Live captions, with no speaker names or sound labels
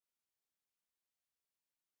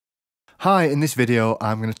Hi, in this video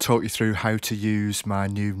I'm going to talk you through how to use my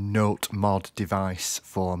new note mod device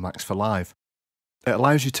for Max4Live. It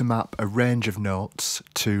allows you to map a range of notes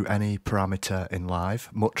to any parameter in Live,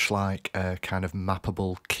 much like a kind of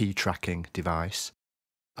mappable key tracking device.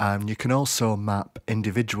 And you can also map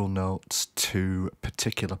individual notes to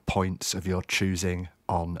particular points of your choosing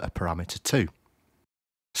on a parameter too.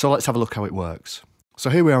 So let's have a look how it works.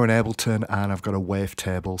 So here we are in Ableton and I've got a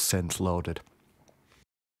wavetable synth loaded.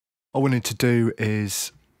 All we need to do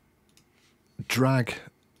is drag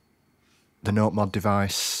the note mod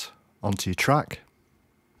device onto your track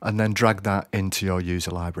and then drag that into your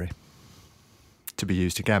user library to be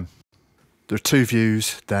used again. There are two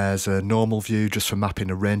views. There's a normal view just for mapping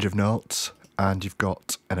a range of notes, and you've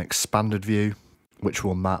got an expanded view which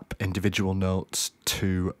will map individual notes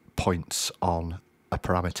to points on a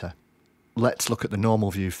parameter. Let's look at the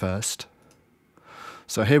normal view first.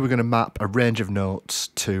 So here we're going to map a range of notes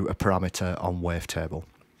to a parameter on wavetable.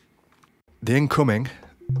 The incoming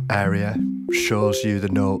area shows you the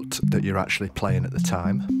note that you're actually playing at the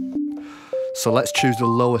time. So let's choose the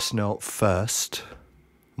lowest note first,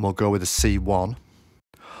 and we'll go with a C1.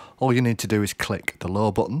 All you need to do is click the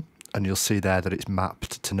low button and you'll see there that it's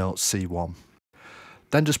mapped to note C1.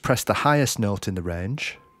 Then just press the highest note in the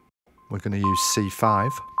range. We're going to use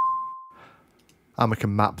C5 and we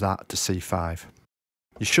can map that to C5.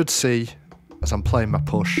 You should see, as I'm playing my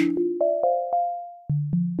push,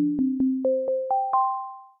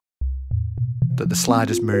 that the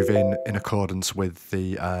slider's moving in accordance with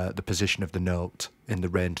the position of the note in the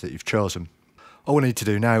range that you've chosen. All we need to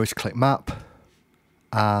do now is click map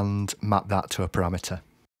and map that to a parameter.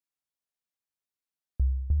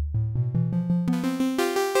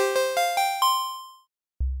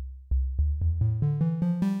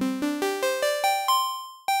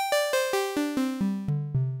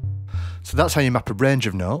 So that's how you map a range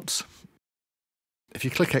of notes. If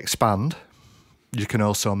you click expand, you can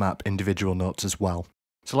also map individual notes as well.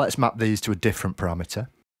 So let's map these to a different parameter.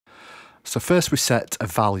 So first we set a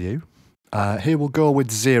value. Here we'll go with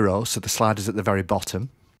 0, so the slider's at the very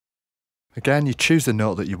bottom. Again, you choose the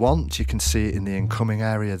note that you want. You can see it in the incoming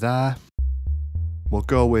area there. We'll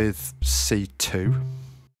go with C2,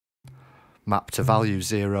 map to value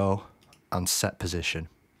 0 and set position.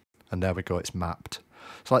 And there we go, it's mapped.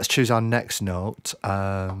 So let's choose our next note.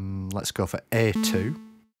 Let's go for A2.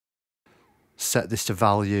 Set this to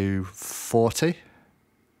value 40.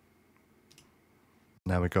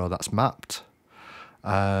 There we go, that's mapped.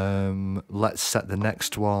 Let's set the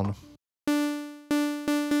next one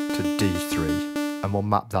to D3 and we'll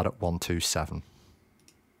map that at 127.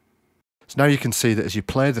 So now you can see that as you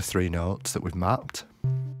play the three notes that we've mapped,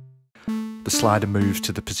 the slider moves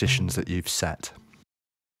to the positions that you've set.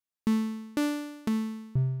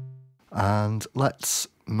 And let's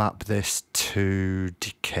map this to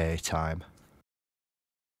decay time.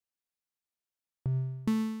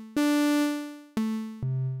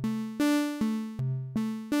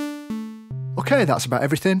 Okay, that's about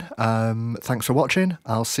everything. Thanks for watching.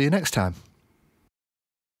 I'll see you next time.